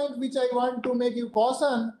 another point which I want to make you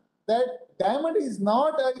caution, that diamond is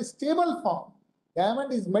not a stable form.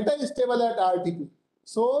 Diamond is metastable at RTP.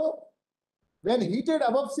 So when heated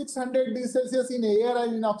above 600 degrees Celsius in air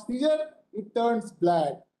and in oxygen, it turns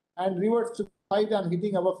black and reverts to white on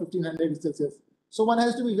heating above 1500 degrees Celsius. So one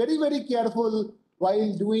has to be very, very careful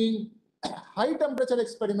while doing high temperature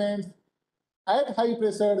experiments at high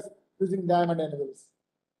pressures using diamond anvils.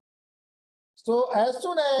 So as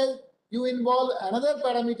soon as you involve another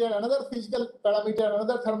parameter, another physical parameter,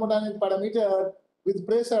 another thermodynamic parameter with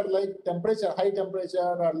pressure like temperature, high temperature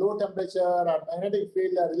or low temperature or magnetic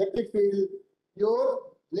field or electric field, your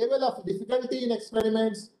level of difficulty in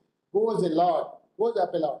experiments goes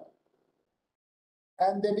up a lot.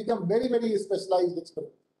 And they become very, very specialized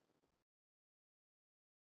experiments.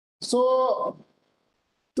 So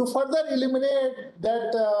to further eliminate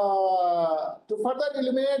that,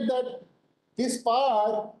 this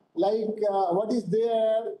part, like what is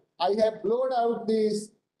there, I have blowed out this,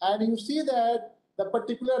 and you see that the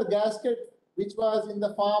particular gasket, which was in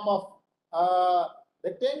the form of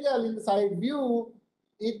rectangle in the side view,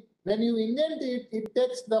 when you indent it, it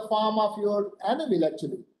takes the form of your anvil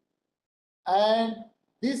actually. And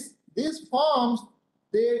these forms,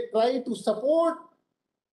 they try to support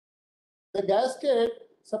the gasket,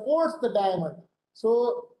 supports the diamond.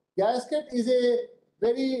 So gasket is a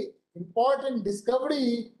very important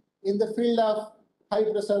discovery in the field of high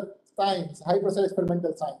pressure science, high pressure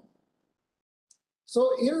experimental science.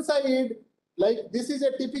 So inside, like this is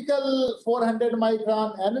a typical 400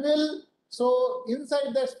 micron anvil. So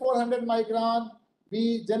inside that 400 micron,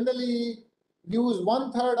 we generally use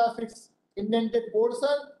 1/3 of its indented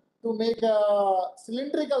portion to make a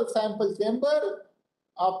cylindrical sample chamber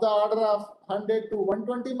of the order of 100 to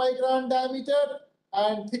 120 micron diameter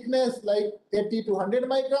and thickness like 80 to 100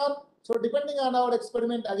 micron. So depending on our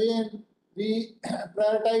experiment, again, we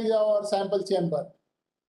prioritize our sample chamber.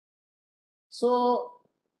 So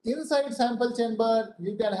inside sample chamber,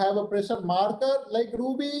 you can have a pressure marker like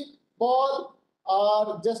ruby ball,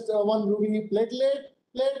 or just one Ruby platelet,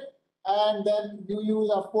 and then you use,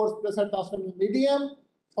 of course, pressure transfer medium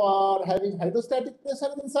for having hydrostatic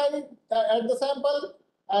pressure inside at the sample,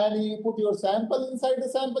 and you put your sample inside the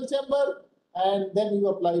sample chamber, and then you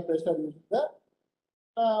apply pressure using the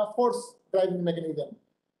force driving mechanism.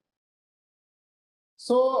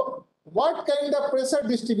 So what kind of pressure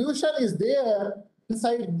distribution is there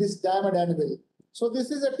inside this diamond anvil? So this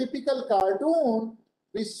is a typical cartoon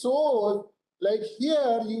which shows, like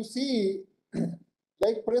here you see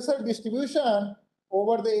like pressure distribution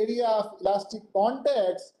over the area of elastic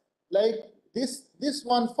contacts. Like this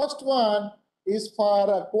one, first one is for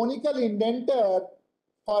a conical indenter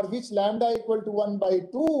for which lambda equal to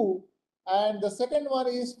 1/2, and the second one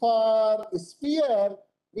is for a sphere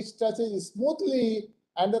which touches smoothly,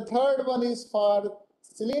 and the third one is for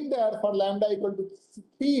cylinder for lambda equal to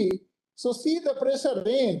p. So see the pressure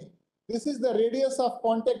range. This is the radius of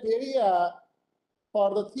contact area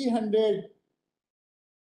for the 300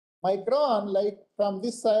 micron, like from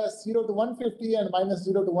this 0 to 150 and minus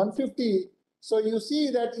 0 to 150. So you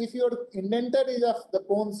see that if your indenter is of the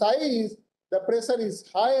cone size, the pressure is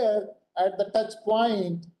higher at the touch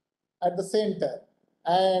point at the center,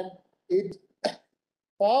 and it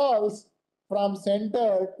falls from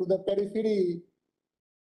center to the periphery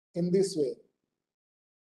in this way.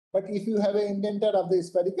 But if you have an indenter of the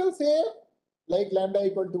spherical shape, like lambda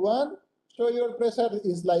equal to 1, so your pressure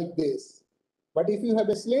is like this. But if you have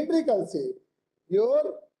a cylindrical shape,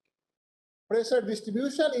 your pressure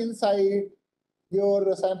distribution inside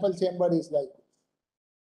your sample chamber is like this.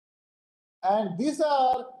 And these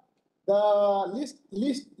are the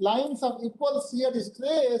list lines of equal shear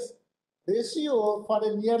stress ratio for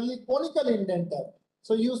a nearly conical indenter.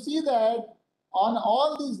 So you see that on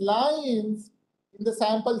all these lines in the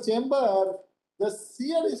sample chamber, the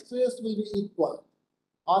shear stress will be equal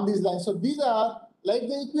on these lines. So these are like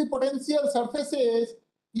the equipotential surfaces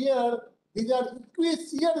here. These are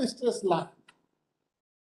equi-shear stress lines.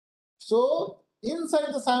 So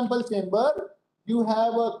inside the sample chamber, you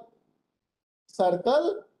have a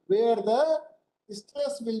circle where the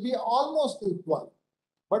stress will be almost equal.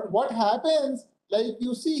 But what happens, like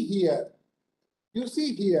you see here,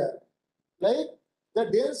 like the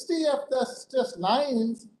density of the stress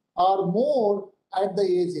lines are more at the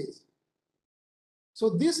edges. So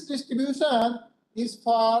this distribution is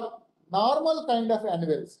for normal kind of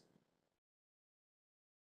anvils.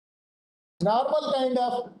 Normal kind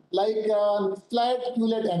of like flat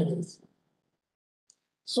culate anvils.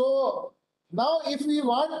 So now if we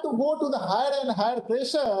want to go to the higher and higher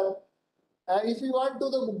pressure, if you want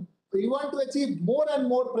to achieve more and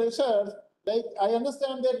more pressures, like I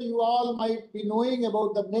understand that you all might be knowing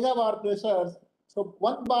about the megabar pressures. So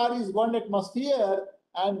 1 bar is 1 atmosphere,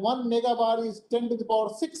 and 1 megabar is 10 to the power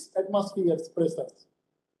 6 atmospheres pressures.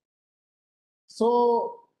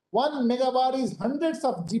 So 1 megabar is hundreds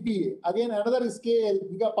of GPa. Again, another scale,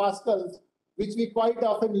 gigapascals, which we quite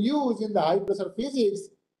often use in the high pressure physics.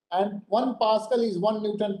 And 1 Pascal is 1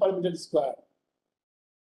 Newton per meter square.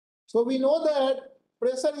 So we know that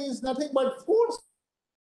pressure is nothing but force.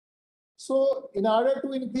 So in order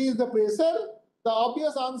to increase the pressure, the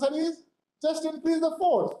obvious answer is just increase the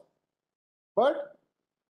force. But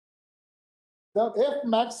the F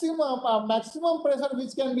maximum pressure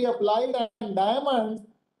which can be applied on diamonds,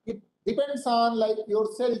 it depends on like your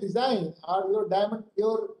cell design or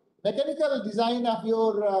your mechanical design of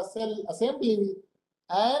your cell assembly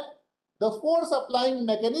and the force applying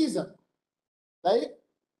mechanism, like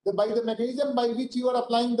by the mechanism by which you are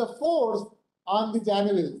applying the force on the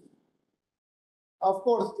anvil. Of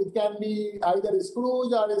course, it can be either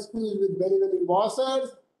screws or screws with very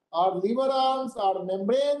washers or lever arms or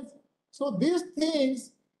membranes. So these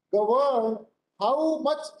things govern how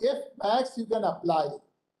much F max you can apply.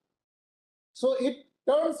 So it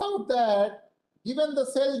turns out that given the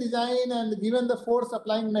cell design and given the force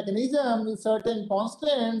applying mechanism with certain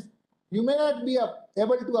constraints, you may not be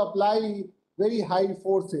able to apply very high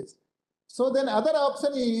forces. So then other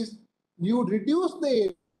option is you reduce the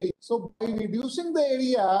area. So by reducing the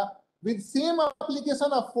area with same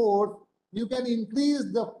application of force, you can increase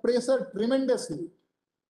the pressure tremendously.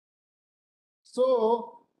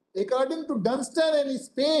 So according to Dunstan and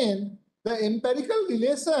Spain, the empirical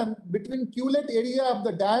relation between culate area of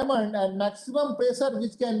the diamond and maximum pressure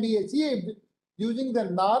which can be achieved using the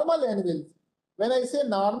normal anvils. When I say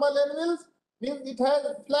normal anvils, means it has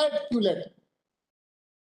flat culate.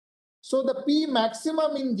 So the P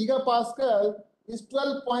maximum in gigapascal is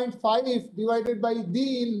 12.5 divided by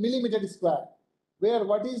D in millimeter square, where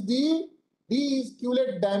what is D? D is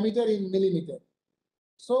culate diameter in millimeter.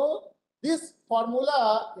 So this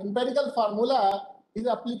formula, empirical formula, is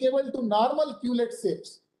applicable to normal culet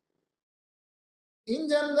shapes. In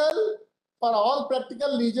general, for all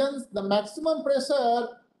practical regions, the maximum pressure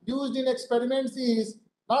used in experiments is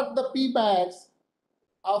not the P max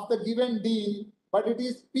of the given D, but it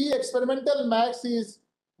is P experimental max is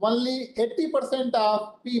only 80%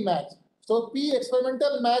 of P max. So P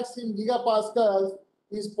experimental max in gigapascals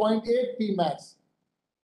is 0.8 P max.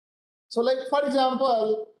 So like for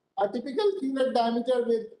example, a typical culet diameter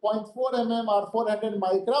with 0.4 mm or 400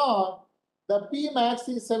 micron, the P max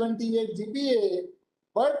is 78 GPa,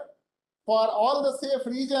 but for all the safe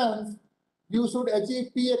regions, you should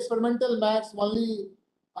achieve P experimental max only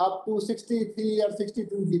up to 63 or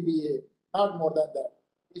 62 GPa, not more than that.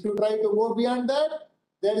 If you try to go beyond that,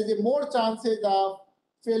 there is a more chances of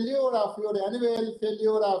failure of your anvil,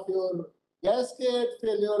 failure of your gasket,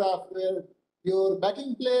 failure of your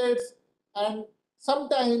backing plates, and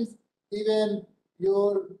sometimes even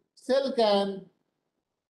your cell can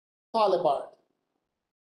fall apart.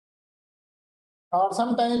 Or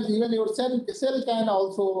sometimes even your cell can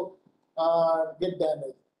also get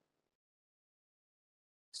damaged.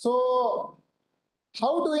 So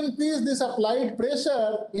how to increase this applied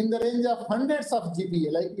pressure in the range of hundreds of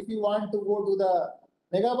GPa? Like if you want to go to the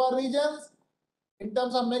megabar regions, in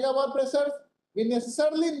terms of megabar pressures, we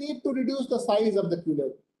necessarily need to reduce the size of the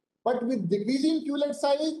culet. But with decreasing culet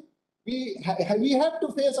size, we have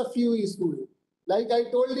to face a few issues. Like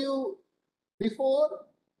I told you before,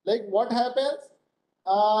 like what happens?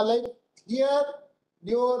 Like here,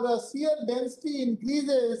 your shear density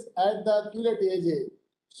increases at the culet edges.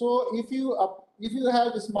 So if you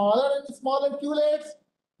have smaller and smaller culets,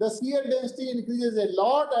 the shear density increases a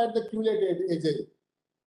lot at the culet edges.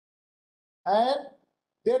 And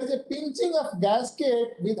there is a pinching of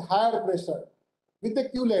gasket with higher pressure with the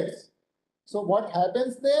culets. So what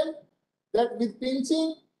happens then? That with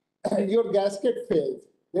pinching, your gasket fails.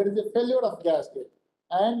 There is a failure of gasket,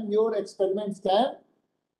 and your experiments can.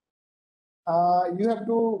 You have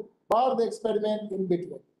to bar the experiment in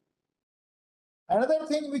between. Another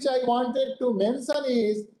thing which I wanted to mention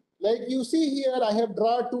is, like you see here, I have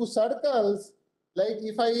drawn two circles. Like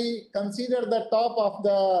if I consider the top of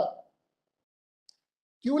the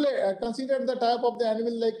culet, consider the top of the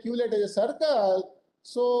anvil like culet as a circle.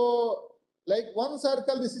 So like one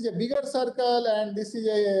circle, this is a bigger circle and this is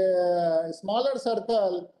a smaller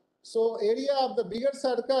circle. So area of the bigger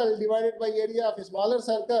circle divided by area of a smaller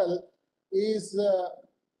circle is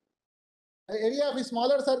area of a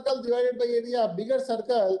smaller circle divided by area of bigger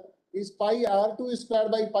circle is pi r2 square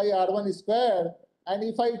by pi r1 square. And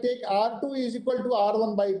if I take r2 is equal to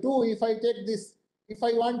r1 by 2, if I take this, if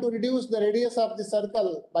I want to reduce the radius of the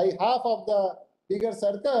circle by half of the bigger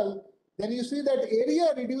circle, then you see that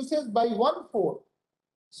area reduces by 1/4.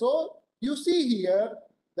 So you see here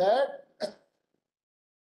that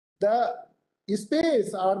the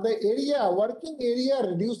space or the area, working area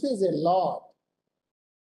reduces a lot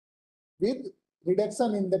with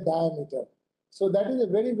reduction in the diameter. So that is a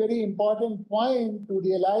very, very important point to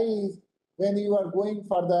realize when you are going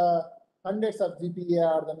for the hundreds of GPa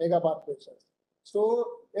or the megabar pressures. So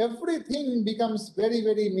everything becomes very,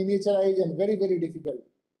 very miniaturized and very, very difficult.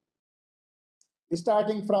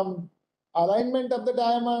 Starting from alignment of the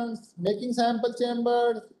diamonds, making sample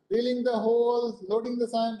chambers, drilling the holes, loading the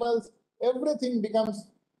samples, everything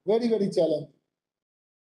becomes very, very challenging.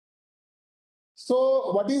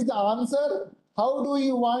 So what is the answer? How do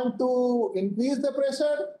you want to increase the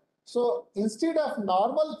pressure? So instead of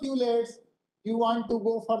normal culets, you want to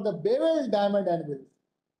go for the beveled diamond anvil.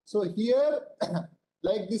 So here,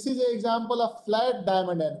 like this is an example of flat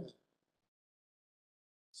diamond anvil.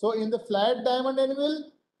 So in the flat diamond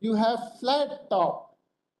anvil, you have flat top.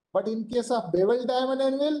 But in case of beveled diamond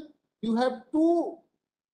anvil, you have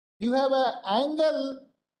an angle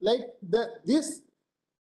like this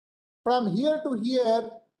from here to here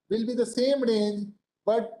will be the same range,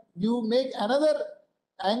 but you make another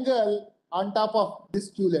angle on top of this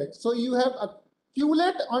culet. So you have a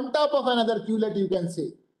culet on top of another culet, you can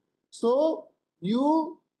say. So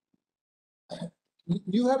you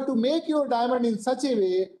have to make your diamond in such a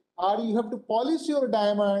way, or you have to polish your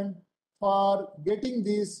diamond for getting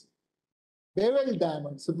this bevel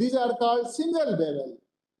diamond. So these are called single bevel.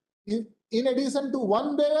 In addition to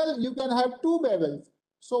one bevel, you can have two bevels.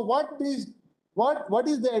 So what is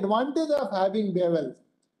the advantage of having bevels?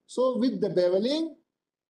 So with the beveling,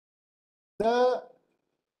 the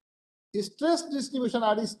stress distribution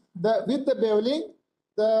with the beveling,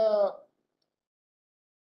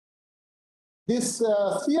 this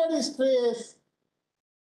shear stress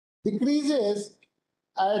decreases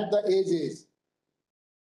at the edges.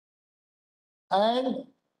 And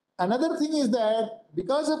another thing is that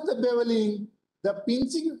because of the beveling, the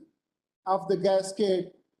pinching of the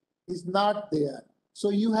gasket is not there. So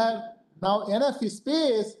you have now enough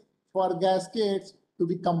space for gaskets to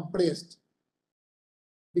be compressed.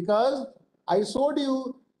 Because I showed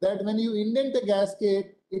you that when you indent the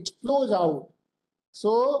gasket, it flows out.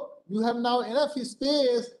 So you have now enough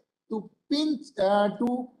space to pinch,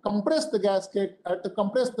 to compress the gasket, to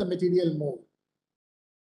compress the material more.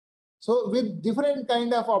 So with different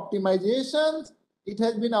kind of optimizations, it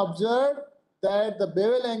has been observed that the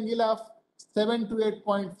bevel angle of 7 to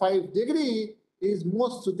 8.5 degree is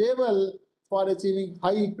most suitable for achieving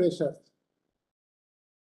high pressure.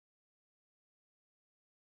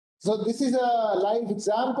 So this is a live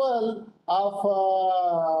example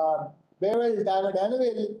of bevel diamond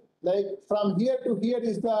anvil. Like from here to here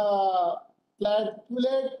is the flat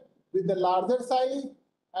cullet with the larger size,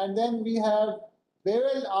 and then we have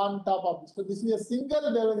bevel on top of this. So this is a single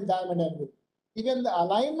bevel diamond anvil. Even the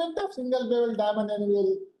alignment of single bevel diamond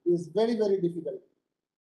anvil is very, very difficult.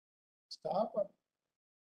 Stop.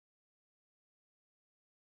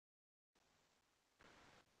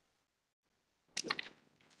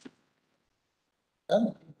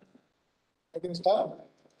 Done. I can start.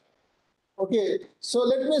 Okay, so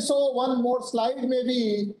let me show one more slide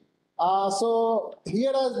maybe. So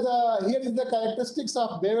here is the characteristics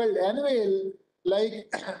of beveled anvil.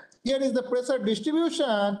 Like here is the pressure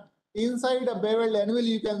distribution inside a beveled anvil.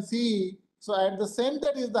 You can see. So at the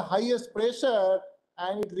center is the highest pressure,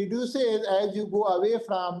 and it reduces as you go away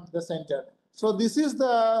from the center. So this is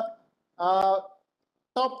the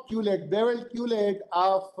top cullet, beveled cullet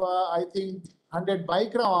of I think 100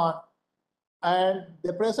 micron, and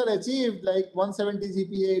the pressure achieved like 170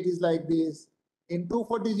 GPa, it is like this, in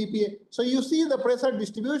 240 GPa. So you see the pressure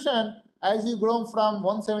distribution as you grow from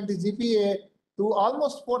 170 GPa to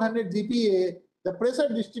almost 400 GPa, the pressure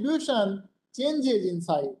distribution changes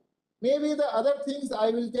inside. Maybe the other things I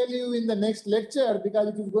will tell you in the next lecture because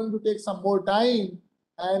it is going to take some more time,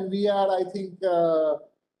 and we are, I think, 4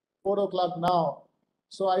 o'clock now.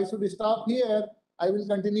 So I should stop here. I will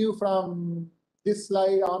continue from this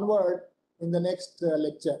slide onward in the next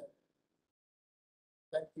lecture.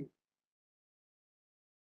 Thank you.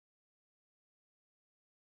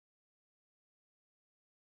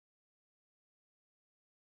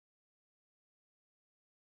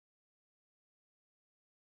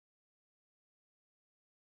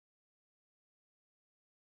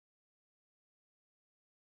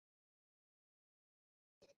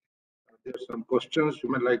 There are some questions.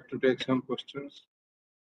 You may like to take some questions.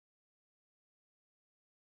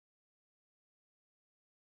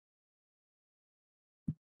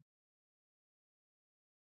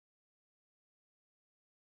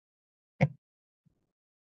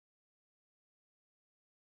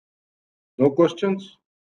 No questions?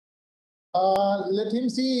 Let him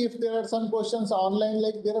see if there are some questions online.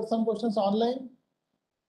 Like there are some questions online.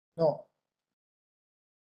 No.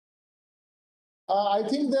 I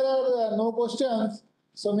think there are no questions.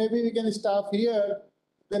 So maybe we can stop here.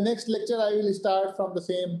 The next lecture I will start from the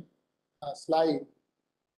same slide.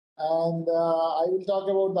 And I will talk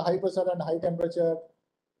about the high pressure and high temperature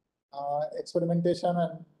experimentation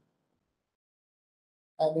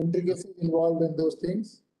and intricacies involved in those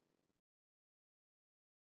things.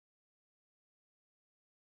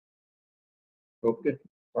 Okay.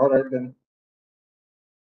 All right then.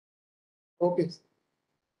 Okay.